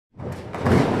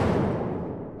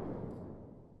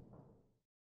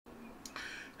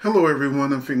Hello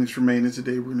everyone, I'm Phoenix Tremayne, and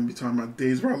today we're going to be talking about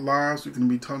Days of Our Lives. We're going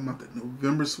to be talking about the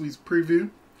November Sweets preview.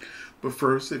 But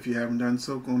first, if you haven't done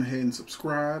so, go ahead and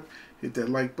subscribe. Hit that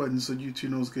like button so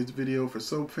YouTube knows it's a good video for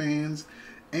soap fans.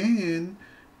 And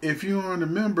if you aren't a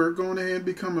member, go ahead and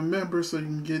become a member so you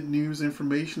can get news,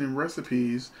 information, and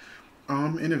recipes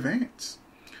in advance.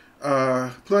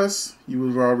 Plus, you would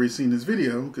have already seen this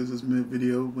video because this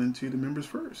video went to the members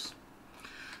first.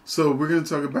 So we're going to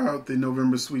talk about the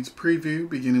November Sweets preview,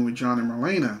 beginning with John and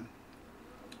Marlena.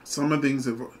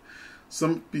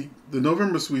 The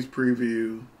November Sweets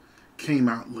preview came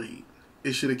out late.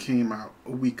 It should have came out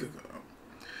a week ago.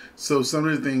 So some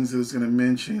of the things that it's going to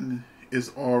mention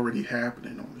is already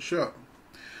happening on the show.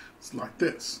 It's like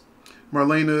this.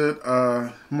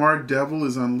 Marlena, Mark Devil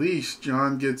is unleashed.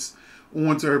 John gets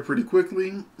onto her pretty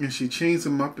quickly, and she chains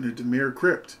him up in a Demir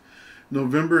crypt.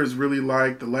 November is really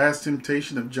like the last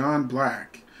temptation of John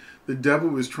Black. The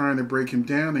devil is trying to break him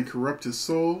down and corrupt his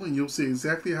soul, and you'll see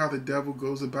exactly how the devil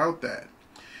goes about that.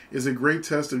 It's a great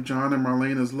test of John and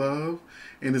Marlena's love,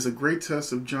 and it's a great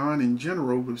test of John in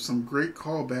general with some great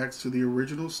callbacks to the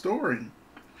original story.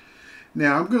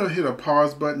 Now, I'm going to hit a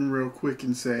pause button real quick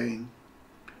and say,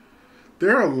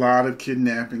 there are a lot of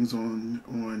kidnappings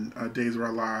on Days of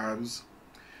Our Lives,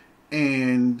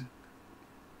 and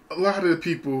a lot of the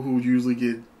people who usually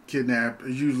get kidnapped are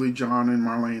usually John and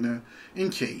Marlena and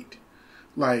Kate.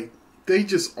 Like, they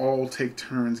just all take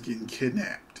turns getting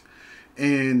kidnapped.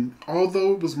 And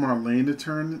although it was Marlena's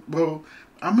turn, well,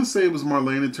 I'm going to say it was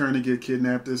Marlena's turn to get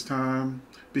kidnapped this time,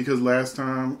 because last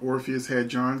time Orpheus had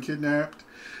John kidnapped.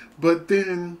 But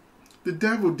then the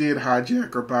devil did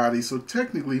hijack her body, so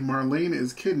technically Marlena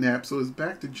is kidnapped, so it's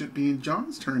back to being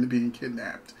John's turn to being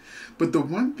kidnapped. But the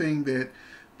one thing that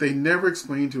they never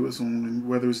explained to us on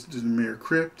whether it's the Demir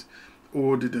crypt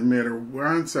or the Demir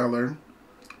wine cellar,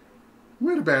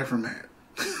 where the bathroom at?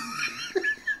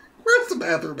 Where's the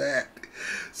bathroom at?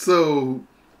 So,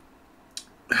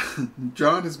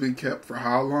 John has been kept for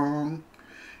how long?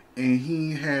 And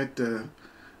he had to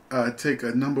take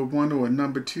a number 1 or a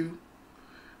number 2.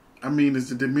 I mean, is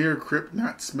the Demir crypt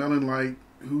not smelling like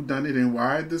who done it and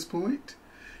why at this point?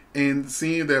 And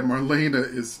seeing that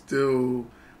Marlena is still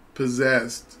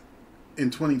possessed in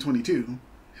 2022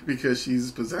 because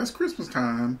she's possessed Christmas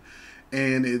time,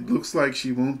 and it looks like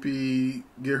she won't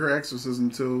get her exorcism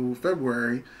until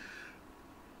February.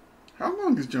 How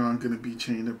long is John going to be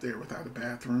chained up there without a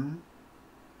bathroom?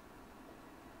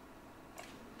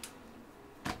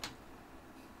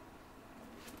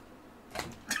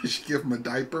 Did she give him a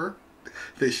diaper?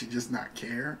 Did she just not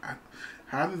care?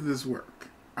 How did this work?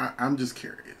 I'm just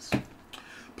curious.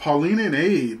 Paulina and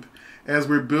Abe. As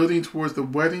we're building towards the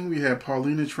wedding, we have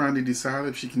Paulina trying to decide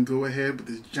if she can go ahead with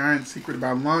this giant secret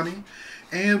about Lonnie.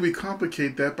 And we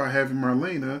complicate that by having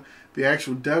Marlena, the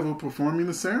actual devil, performing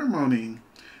the ceremony.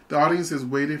 The audience has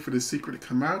waited for the secret to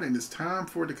come out, and it's time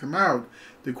for it to come out.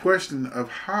 The question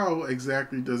of how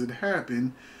exactly does it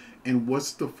happen, and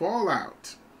what's the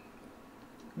fallout?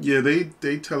 Yeah,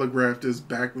 they telegraphed this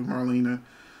back when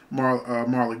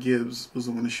Marla Gibbs was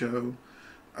on the show.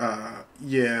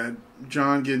 Yeah,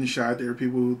 John getting shot. There were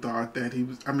people who thought that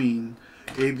Abe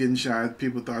getting shot.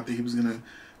 People thought that he was going to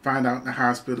find out in the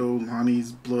hospital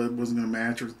Lonnie's blood wasn't going to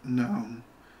match. No,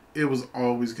 it was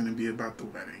always going to be about the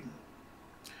wedding.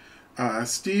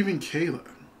 Steve and Kayla.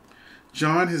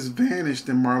 John has vanished,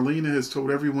 and Marlena has told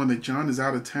everyone that John is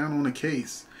out of town on a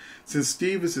case. Since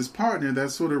Steve is his partner, that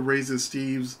sort of raises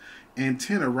Steve's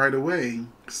antenna right away.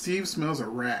 Steve smells a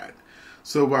rat.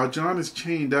 So while John is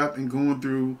chained up and going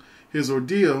through his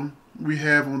ordeal, we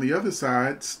have on the other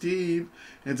side Steve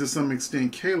and to some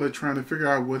extent Kayla trying to figure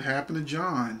out what happened to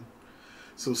John.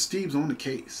 So Steve's on the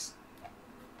case.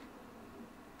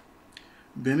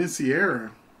 Ben and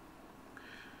Sierra.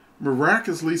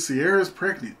 Miraculously, Sierra's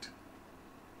pregnant.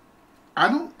 I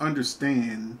don't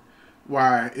understand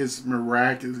why it's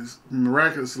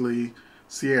miraculously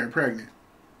Sierra pregnant.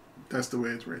 That's the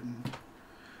way it's written.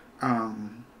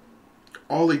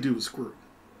 All they do is screw.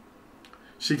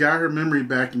 She got her memory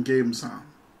back and gave him some.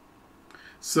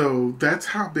 So that's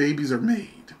how babies are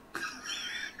made.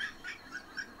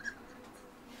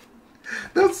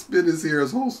 That's been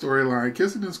Sierra's whole storyline,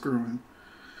 kissing and screwing.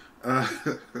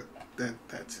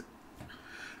 That's it.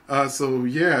 So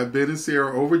yeah, Ben and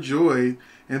Sierra are overjoyed,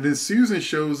 and then Susan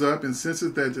shows up and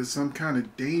senses that there's some kind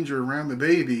of danger around the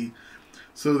baby,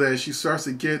 so that she starts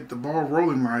to get the ball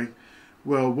rolling like,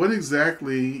 well, what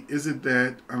exactly is it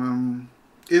that,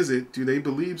 do they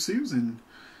believe Susan?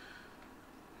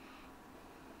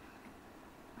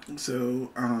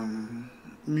 So,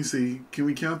 let me see, can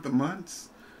we count the months?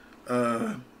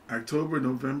 October,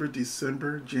 November,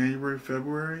 December, January,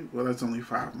 February. Well, that's only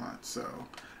 5 months. So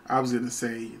I was gonna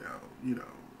say,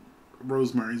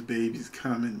 Rosemary's Baby's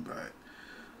coming, but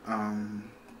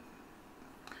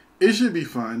it should be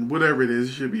fun. Whatever it is,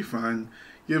 it should be fun.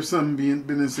 Give something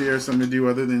business there, something to do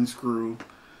other than screw.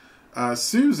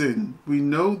 Susan, we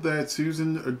know that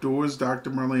Susan adores Dr.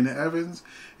 Marlena Evans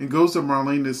and goes to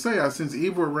Marlena to say, since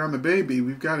Eva around the baby,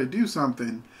 we've got to do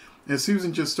something. And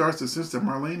Susan just starts to sense that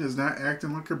Marlena is not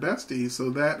acting like her bestie. So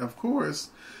that, of course,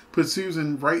 puts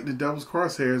Susan right in the devil's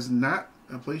crosshairs, not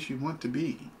a place you want to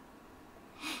be.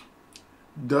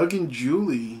 Doug and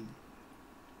Julie.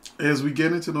 As we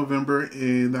get into November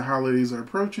and the holidays are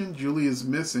approaching, Julie is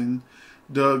missing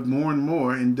Doug more and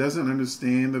more and doesn't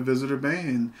understand the visitor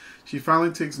ban. She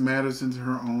finally takes matters into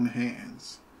her own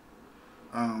hands.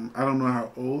 I don't know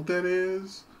how old that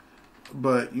is,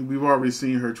 but we've already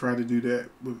seen her try to do that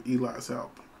with Eli's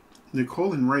help.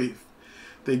 Nicole and Rafe,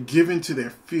 they give into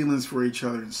their feelings for each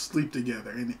other and sleep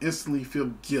together and instantly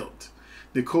feel guilt.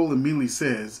 Nicole immediately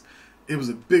says, "It was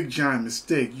a big giant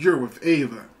mistake. You're with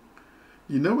Ava."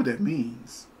 You know what that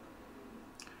means.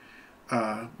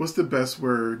 What's the best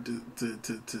word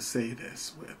to say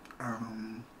this with?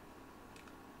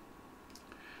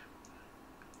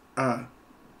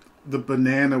 The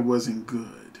banana wasn't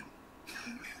good.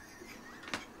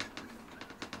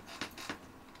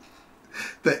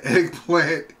 The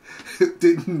eggplant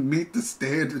didn't meet the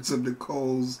standards of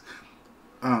Nicole's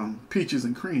peaches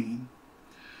and cream.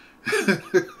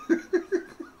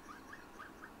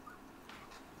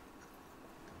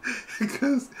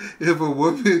 Because if a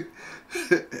woman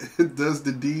does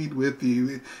the deed with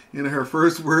you and her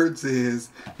first words is,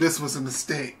 "This was a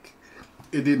mistake,"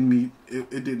 it didn't meet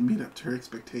up to her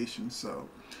expectations. So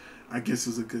I guess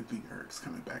it's a good thing Eric's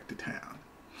coming back to town.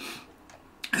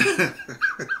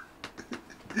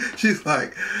 She's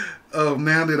like, "Oh,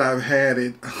 now that I've had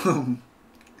it,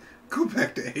 go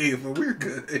back to Ava. We're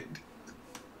good."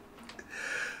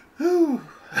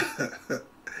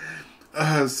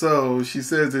 So she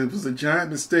says, "It was a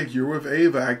giant mistake. You're with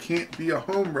Ava. I can't be a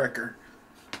homewrecker."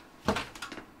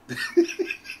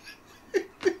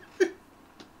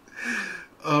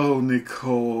 Oh,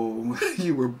 Nicole,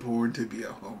 you were born to be a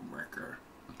homewrecker.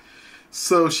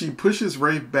 So she pushes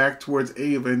Rafe back towards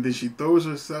Ava, and then she throws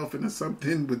herself into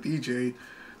something with EJ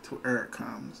till Eric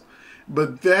comes.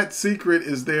 But that secret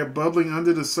is there bubbling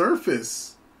under the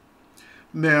surface.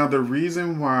 Now, the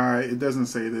reason why, it doesn't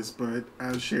say this, but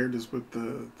I shared this with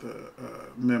the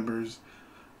members.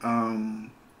 An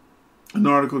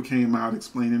article came out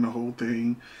explaining the whole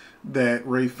thing, that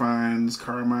Ray finds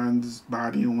Carmine's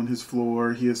body on his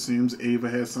floor. He assumes Ava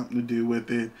has something to do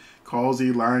with it, calls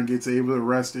Eli and gets Ava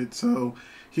arrested. So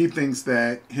he thinks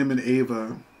that him and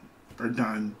Ava are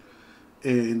done,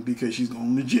 and because she's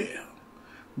going to jail.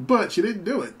 But she didn't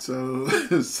do it.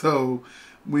 So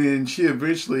when she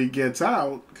eventually gets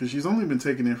out, because she's only been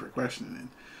taken in for questioning,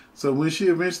 so when she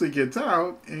eventually gets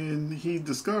out and he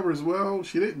discovers, well,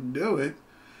 she didn't do it,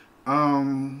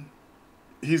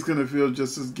 he's going to feel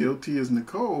just as guilty as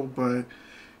Nicole, but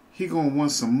he going to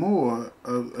want some more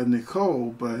of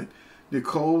Nicole, but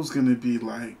Nicole's going to be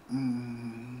like,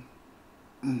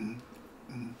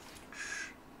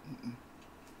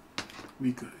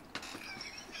 we good.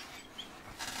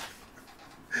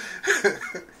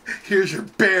 Here's your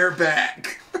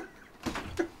bareback.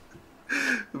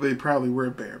 They probably were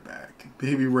bareback.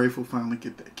 Baby Rafe will finally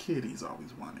get that kid he's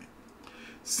always wanted.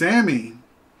 Sammy.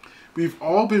 We've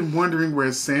all been wondering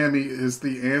where Sammy is.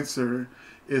 The answer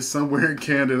is somewhere in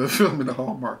Canada filming a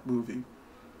Hallmark movie.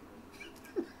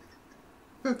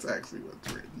 That's actually what's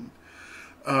written.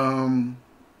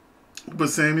 But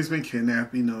Sammy's been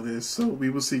kidnapped, we know this. So we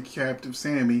will see captive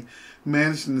Sammy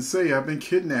managing to say, "I've been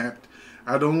kidnapped.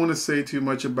 I don't want to say too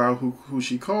much about who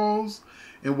she calls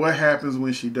and what happens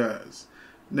when she does."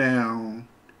 Now,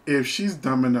 if she's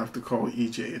dumb enough to call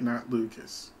EJ and not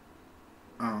Lucas,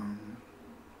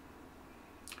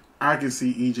 I can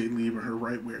see EJ leaving her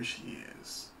right where she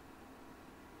is.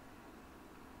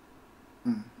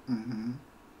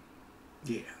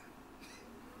 Yeah.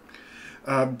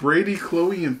 Brady,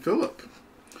 Chloe, and Philip.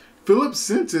 Philip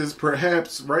senses,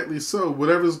 perhaps rightly so,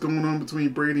 whatever's going on between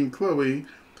Brady and Chloe,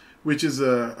 which is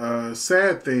a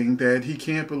sad thing that he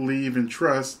can't believe and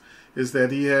trust, is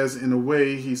that he has, in a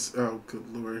way, he's... Oh, good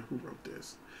Lord, who wrote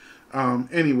this?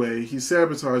 Anyway, he's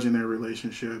sabotaging their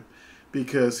relationship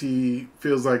because he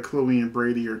feels like Chloe and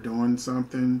Brady are doing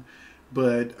something,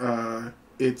 but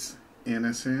it's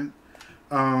innocent.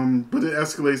 But it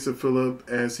escalates to Philip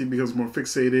as he becomes more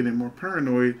fixated and more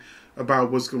paranoid about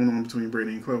what's going on between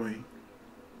Brady and Chloe.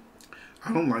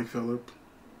 I don't like Philip,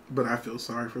 but I feel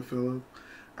sorry for Philip.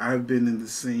 I've been in the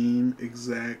same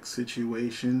exact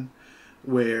situation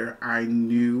where I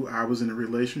knew I was in a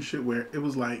relationship where it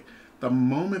was like the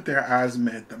moment their eyes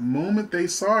met, the moment they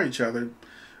saw each other,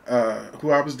 who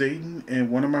I was dating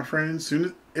and one of my friends, soon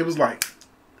as it was like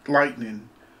lightning.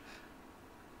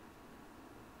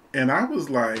 And I was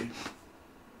like,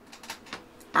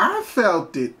 I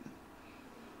felt it.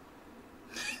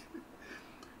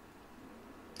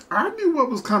 I knew what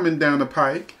was coming down the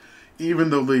pike, even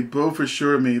though they both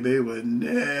assured me they would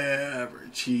never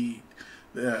cheat.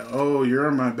 That, oh,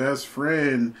 you're my best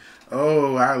friend.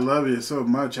 Oh, I love you so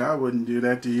much. I wouldn't do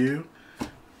that to you.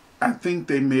 I think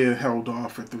they may have held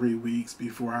off for 3 weeks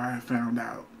before I found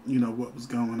out, what was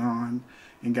going on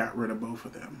and got rid of both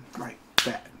of them like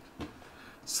that.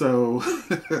 So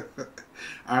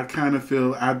I kind of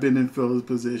feel I've been in Phil's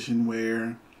position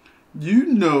where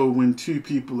when two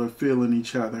people are feeling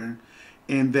each other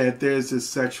and that there's this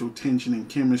sexual tension and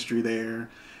chemistry there,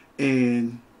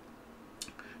 and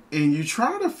you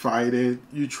try to fight it,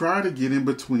 you try to get in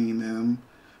between them,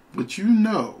 but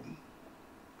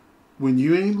when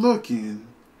you ain't looking,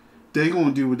 they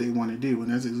gonna do what they want to do,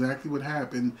 and that's exactly what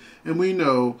happened. And we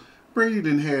know Brady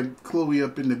done had Chloe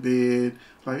up in the bed,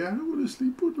 like, I don't want to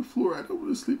sleep on the floor, I don't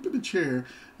want to sleep in the chair,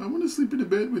 I want to sleep in the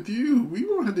bed with you. We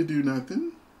won't have to do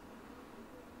nothing.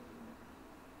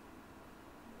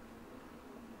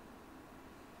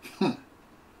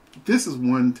 This is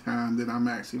one time that I'm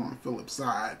actually on Philip's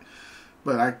side,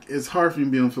 but it's hard for me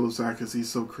to be on Philip's side because he's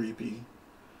so creepy.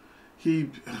 Oh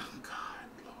God,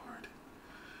 Lord.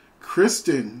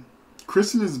 Kristen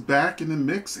is back in the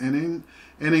mix and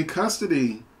in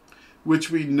custody,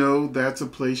 which we know that's a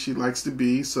place she likes to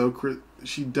be. So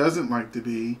she doesn't like to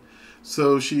be,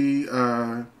 so she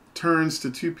turns to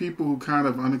two people who kind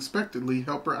of unexpectedly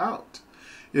help her out.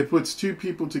 It puts two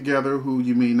people together who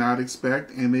you may not expect,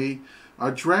 and they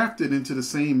are drafted into the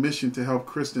same mission to help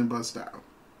Kristen bust out.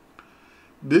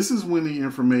 This is when the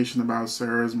information about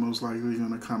Sarah is most likely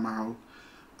going to come out,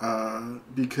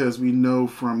 because we know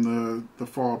from the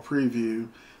fall preview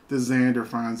that Xander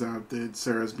finds out that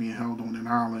Sarah's being held on an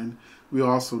island. We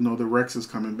also know that Rex is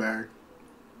coming back,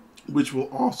 which will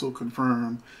also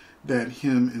confirm that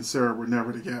him and Sarah were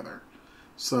never together.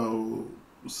 So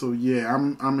yeah,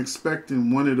 I'm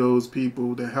expecting one of those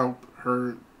people to help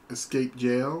her escape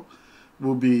jail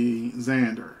will be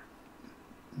Xander.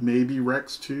 Maybe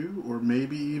Rex too, or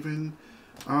maybe even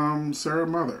Sarah's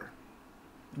mother.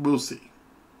 We'll see.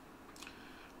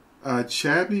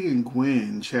 Chad,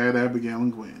 Abigail,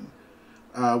 and Gwen.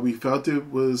 We felt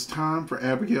it was time for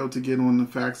Abigail to get on the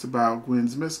facts about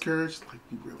Gwen's miscarriage. Like,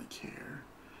 we really care.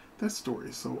 That story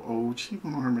is so old. She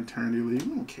went on her maternity leave.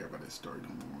 We don't care about that story no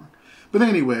more. But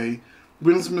anyway,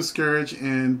 Gwen's miscarriage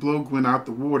and blow Gwen out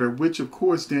the water, which of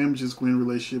course damages Gwen's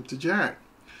relationship to Jack.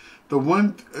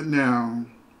 Now,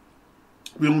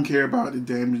 we don't care about it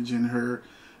damaging her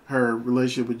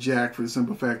relationship with Jack for the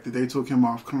simple fact that they took him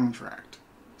off contract.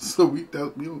 So we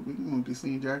won't be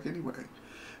seeing Jack anyway.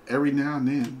 Every now and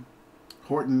then,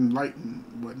 Horton, Light, and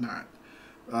whatnot.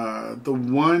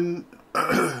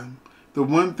 The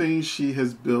one thing she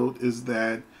has built is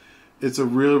that it's a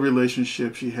real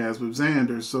relationship she has with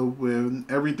Xander. So when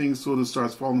everything sort of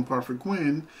starts falling apart for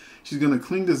Gwen, she's going to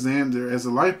cling to Xander as a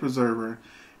life preserver.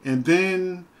 And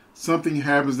then something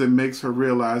happens that makes her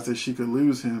realize that she could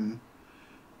lose him.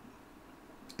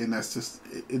 And that's just,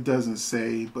 it doesn't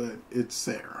say, but it's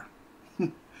Sarah.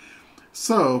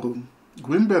 So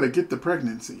Gwen better get the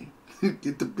pregnancy.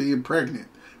 Get to being pregnant.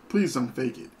 Please don't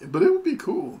fake it. But it would be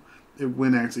cool if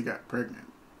Gwen actually got pregnant.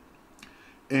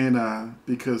 And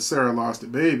because Sarah lost a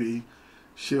baby,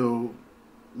 she'll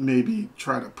maybe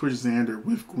try to push Xander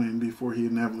with Gwen before he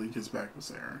inevitably gets back with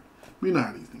Sarah. We know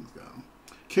how these things go.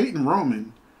 Kate and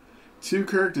Roman, two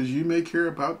characters you may care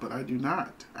about, but I do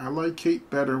not. I like Kate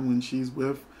better when she's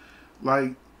with,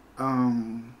 like,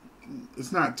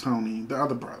 it's not Tony, the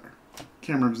other brother.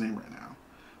 Can't remember his name right now.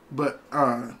 But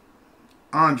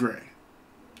Andre.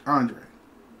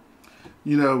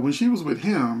 When she was with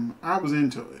him, I was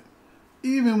into it.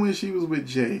 Even when she was with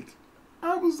Jake,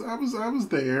 I was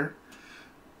there.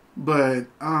 But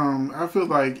I feel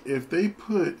like if they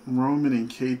put Roman and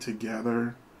Kate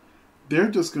together, they're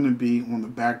just going to be on the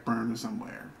back burner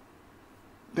somewhere.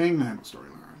 They ain't going to have a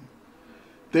storyline.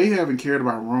 They haven't cared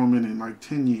about Roman in like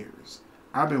 10 years.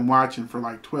 I've been watching for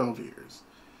like 12 years.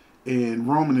 And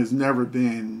Roman has never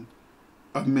been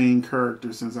a main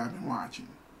character since I've been watching.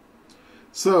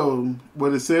 So,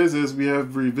 what it says is we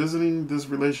have revisiting this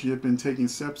relationship and taking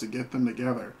steps to get them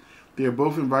together. They are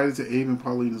both invited to Abe and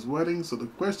Paulina's wedding, so the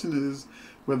question is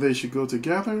whether they should go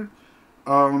together.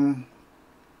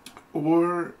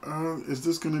 Or is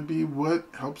this going to be what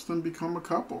helps them become a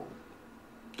couple?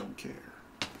 Don't care.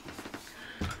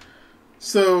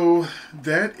 So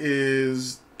that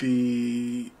is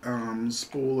the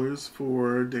spoilers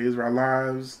for Days of Our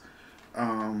Lives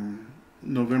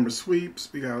November sweeps.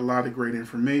 We got a lot of great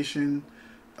information.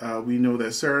 We know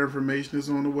that Sarah information is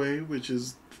on the way, which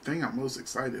is the thing I'm most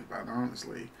excited about,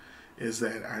 honestly, is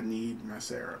that I need my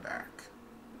Sarah back.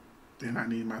 And I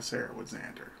need my Sarah with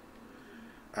Xander.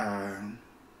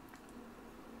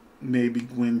 Maybe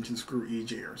Gwen can screw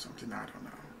EJ or something, I don't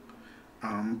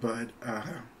know. But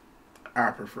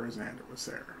I prefer Xander with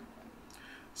Sarah.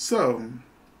 So,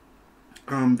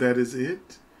 that is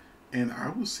it. And I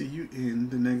will see you in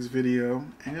the next video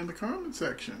and the comment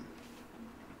section.